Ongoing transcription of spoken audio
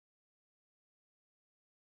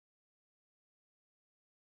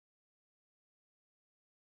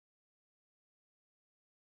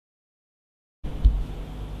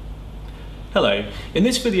Hello, in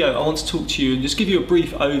this video I want to talk to you and just give you a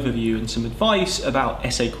brief overview and some advice about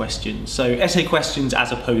essay questions. So essay questions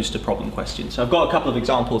as opposed to problem questions. So I've got a couple of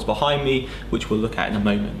examples behind me which we'll look at in a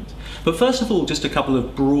moment. But first of all, just a couple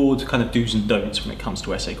of broad kind of do's and don'ts when it comes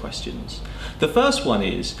to essay questions. The first one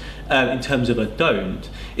is, in terms of a don't,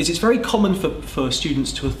 is it's very common for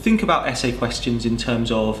students to think about essay questions in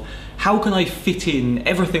terms of how can I fit in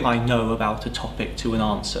everything I know about a topic to an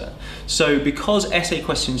answer. So because essay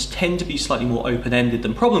questions tend to be slightly more open-ended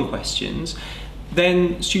than problem questions,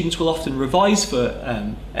 then students will often revise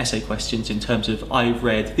for essay questions in terms of I've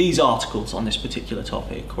read these articles on this particular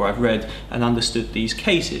topic, or I've read and understood these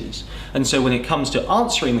cases. And so when it comes to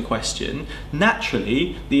answering the question,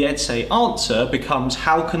 naturally the essay answer becomes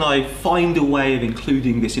how can I find a way of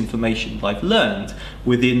including this information that I've learned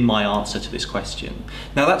within my answer to this question.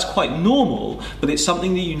 Now that's quite normal, but it's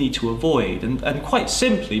something that you need to avoid, and quite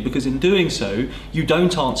simply because in doing so you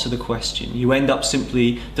don't answer the question. You end up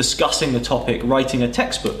simply discussing the topic, writing a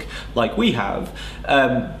textbook like we have,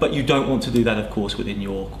 but you don't want to do that of course within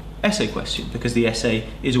your essay question because the essay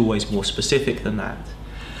is always more specific than that.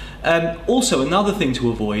 Also, another thing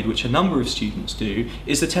to avoid, which a number of students do,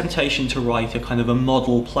 is the temptation to write a kind of a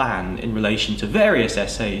model plan in relation to various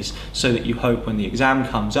essays so that you hope when the exam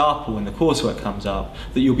comes up or when the coursework comes up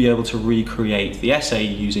that you'll be able to recreate the essay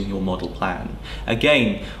using your model plan.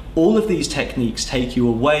 Again, all of these techniques take you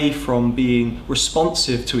away from being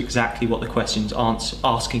responsive to exactly what the question's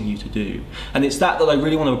asking you to do. And it's that I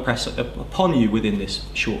really want to impress upon you within this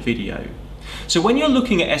short video. So when you're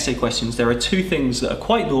looking at essay questions, there are two things that are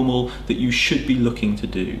quite normal that you should be looking to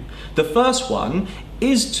do. The first one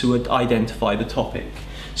is to identify the topic.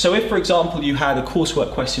 So if, for example, you had a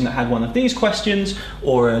coursework question that had one of these questions,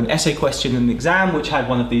 or an essay question in an exam which had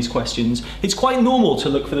one of these questions, it's quite normal to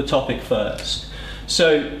look for the topic first.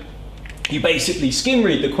 So you basically skim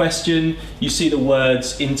read the question, you see the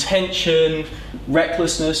words intention,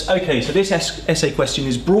 recklessness. Okay, so this essay question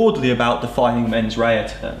is broadly about defining mens rea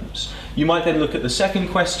terms. You might then look at the second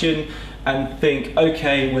question and think,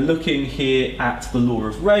 okay, we're looking here at the law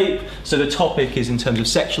of rape, so the topic is in terms of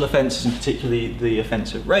sexual offences and particularly the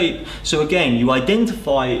offence of rape. So again, you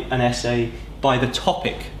identify an essay by the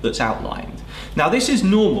topic that's outlined. Now this is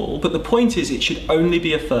normal, but the point is it should only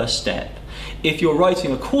be a first step. If you're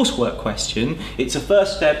writing a coursework question, it's a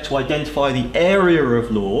first step to identify the area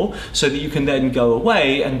of law so that you can then go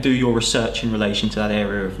away and do your research in relation to that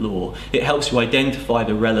area of law. It helps you identify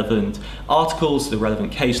the relevant articles, the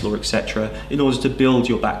relevant case law, etc., in order to build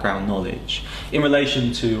your background knowledge. In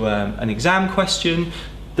relation to an exam question,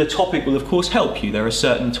 the topic will of course help you. There are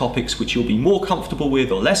certain topics which you'll be more comfortable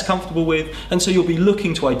with or less comfortable with, and so you'll be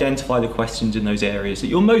looking to identify the questions in those areas that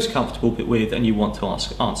you're most comfortable with and you want to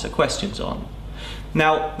answer questions on.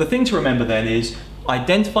 Now, the thing to remember then is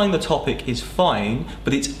identifying the topic is fine,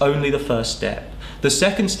 but it's only the first step. The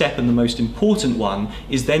second step, and the most important one,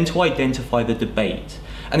 is then to identify the debate.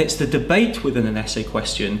 And it's the debate within an essay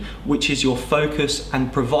question which is your focus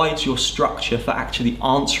and provides your structure for actually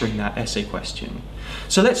answering that essay question.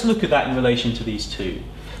 So let's look at that in relation to these two.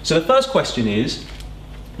 So the first question is,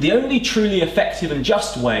 the only truly effective and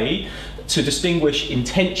just way to distinguish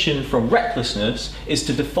intention from recklessness is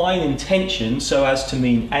to define intention so as to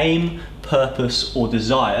mean aim, purpose or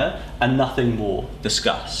desire and nothing more.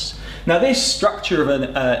 Discuss. Now this structure of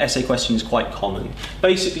an essay question is quite common.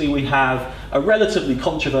 Basically we have a relatively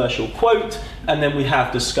controversial quote and then we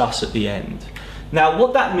have discuss at the end. Now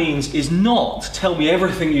what that means is not tell me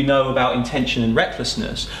everything you know about intention and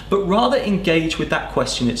recklessness, but rather engage with that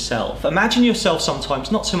question itself. Imagine yourself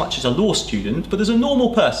sometimes not so much as a law student, but as a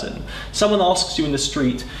normal person. Someone asks you in the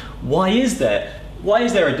street, why is there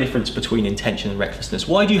a difference between intention and recklessness?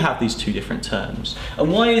 Why do you have these two different terms?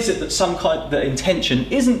 And why is it that that intention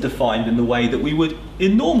isn't defined in the way that we would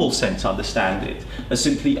in normal sense understand it, as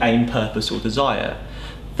simply aim, purpose or desire?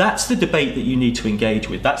 That's the debate that you need to engage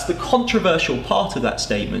with. That's the controversial part of that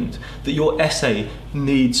statement that your essay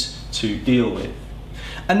needs to deal with.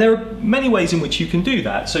 And there are many ways in which you can do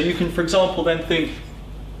that. So you can, for example, then think,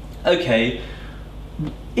 okay,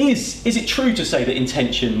 is it true to say that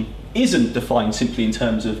intention isn't defined simply in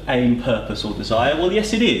terms of aim, purpose or desire? Well,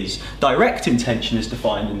 yes it is. Direct intention is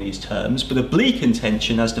defined in these terms, but oblique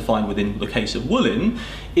intention, as defined within the case of Woolen,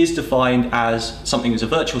 is defined as something as a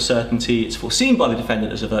virtual certainty, it's foreseen by the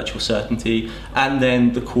defendant as a virtual certainty, and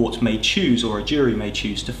then the court may choose, or a jury may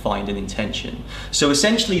choose, to find an intention. So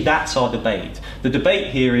essentially that's our debate. The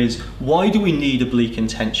debate here is, why do we need oblique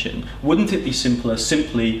intention? Wouldn't it be simpler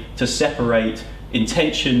simply to separate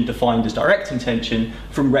intention defined as direct intention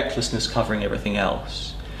from recklessness covering everything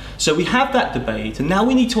else? So we have that debate, and now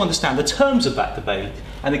we need to understand the terms of that debate.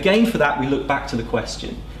 And again, for that, we look back to the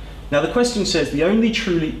question. Now, the question says the only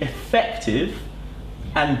truly effective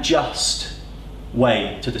and just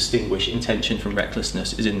way to distinguish intention from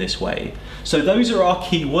recklessness is in this way. So those are our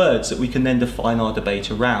key words that we can then define our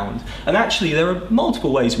debate around. And actually, there are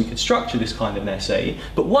multiple ways we could structure this kind of an essay,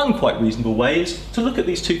 but one quite reasonable way is to look at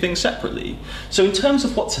these two things separately. So in terms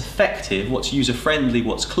of what's effective, what's user-friendly,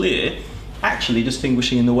 what's clear, actually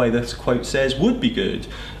distinguishing in the way this quote says would be good.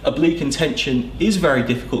 Oblique intention is very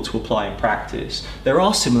difficult to apply in practice. There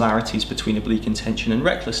are similarities between oblique intention and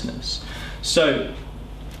recklessness. So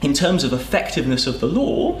in terms of effectiveness of the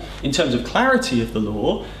law, in terms of clarity of the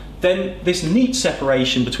law, then this neat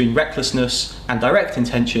separation between recklessness and direct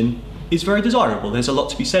intention is very desirable. There's a lot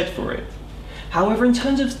to be said for it. However, in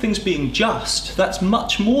terms of things being just, that's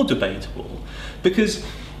much more debatable, because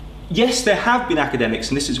yes, there have been academics,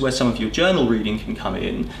 and this is where some of your journal reading can come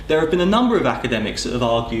in, there have been a number of academics that have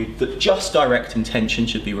argued that just direct intention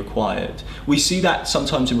should be required. We see that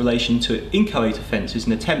sometimes in relation to inchoate offences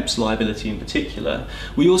and attempts liability in particular.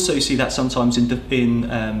 We also see that sometimes in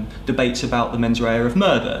debates about the mens rea of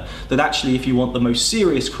murder, that actually if you want the most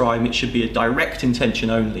serious crime, it should be a direct intention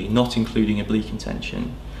only, not including oblique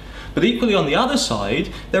intention. But equally on the other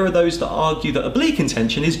side, there are those that argue that oblique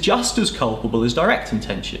intention is just as culpable as direct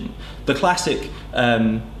intention. The classic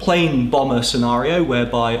plane bomber scenario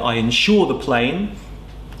whereby I insure the plane,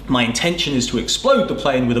 my intention is to explode the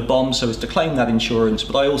plane with a bomb so as to claim that insurance,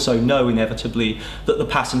 but I also know inevitably that the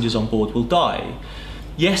passengers on board will die.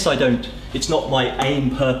 Yes, it's not my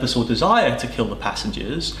aim, purpose or desire to kill the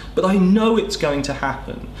passengers, but I know it's going to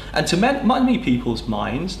happen. And to many people's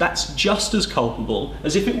minds, that's just as culpable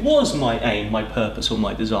as if it was my aim, my purpose or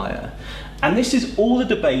my desire. And this is all a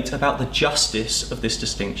debate about the justice of this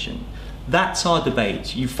distinction. That's our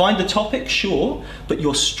debate. You find the topic, sure, but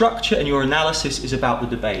your structure and your analysis is about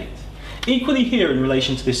the debate. Equally here in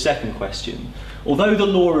relation to this second question, although the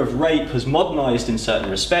law of rape has modernised in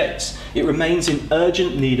certain respects, it remains in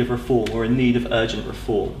urgent need of reform, or in need of urgent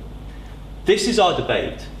reform. This is our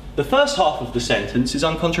debate. The first half of the sentence is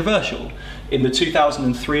uncontroversial. In the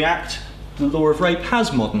 2003 Act, the law of rape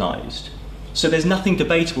has modernised. So there's nothing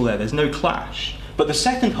debatable there, there's no clash. But the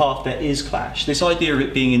second half, there is clash, this idea of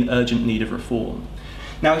it being in urgent need of reform.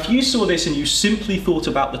 Now, if you saw this and you simply thought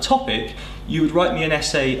about the topic, you would write me an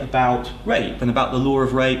essay about rape and about the law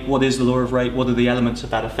of rape. What is the law of rape? What are the elements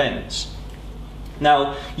of that offence?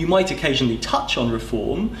 Now, you might occasionally touch on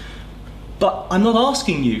reform, but I'm not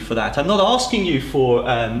asking you for that. I'm not asking you for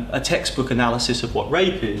a textbook analysis of what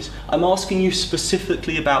rape is. I'm asking you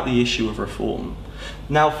specifically about the issue of reform.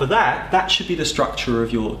 Now, for that should be the structure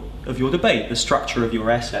of your debate, the structure of your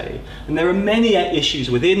essay. And there are many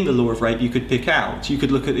issues within the law of rape you could pick out. You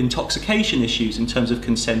could look at intoxication issues in terms of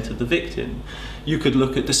consent of the victim. You could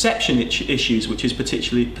look at deception issues, which is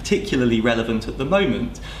particularly relevant at the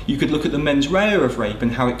moment. You could look at the mens rea of rape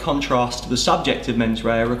and how it contrasts to the subjective mens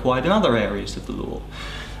rea required in other areas of the law.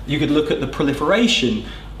 You could look at the proliferation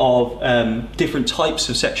of different types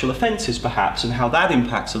of sexual offences, perhaps, and how that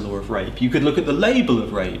impacts the law of rape. You could look at the label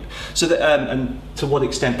of rape, so that, and to what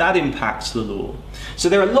extent that impacts the law. So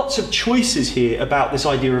there are lots of choices here about this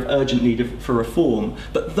idea of urgent need for reform,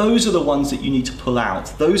 but those are the ones that you need to pull out.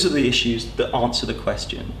 Those are the issues that answer the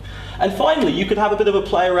question. And finally, you could have a bit of a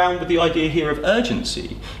play around with the idea here of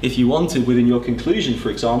urgency. If you wanted, within your conclusion, for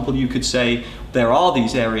example, you could say there are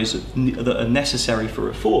these areas that are necessary for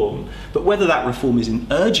reform, but whether that reform is in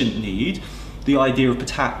urgent need, the idea of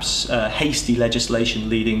perhaps hasty legislation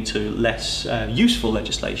leading to less useful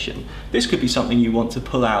legislation, this could be something you want to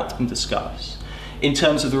pull out and discuss. In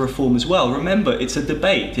terms of the reform as well, remember, it's a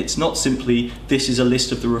debate. It's not simply, this is a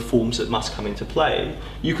list of the reforms that must come into play.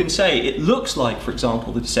 You can say, it looks like, for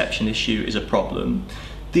example, the deception issue is a problem.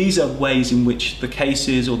 These are ways in which the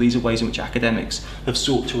cases, or these are ways in which academics have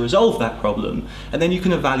sought to resolve that problem, and then you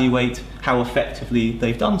can evaluate how effectively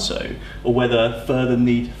they've done so, or whether further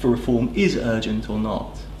need for reform is urgent or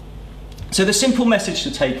not. So the simple message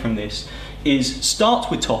to take from this is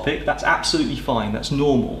start with topic. That's absolutely fine, that's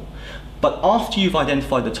normal. But after you've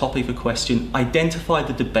identified the topic of question, identify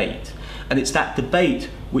the debate. And it's that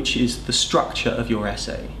debate which is the structure of your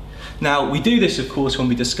essay. Now, we do this, of course, when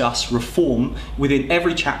we discuss reform within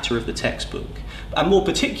every chapter of the textbook. And more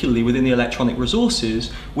particularly within the electronic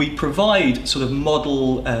resources, we provide sort of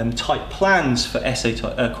model type plans for essay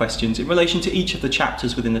questions in relation to each of the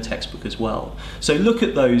chapters within the textbook as well. So look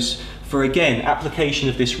at those for, again, application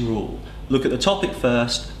of this rule. Look at the topic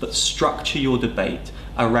first, but structure your debate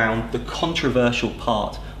around the controversial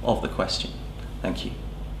part of the question. Thank you.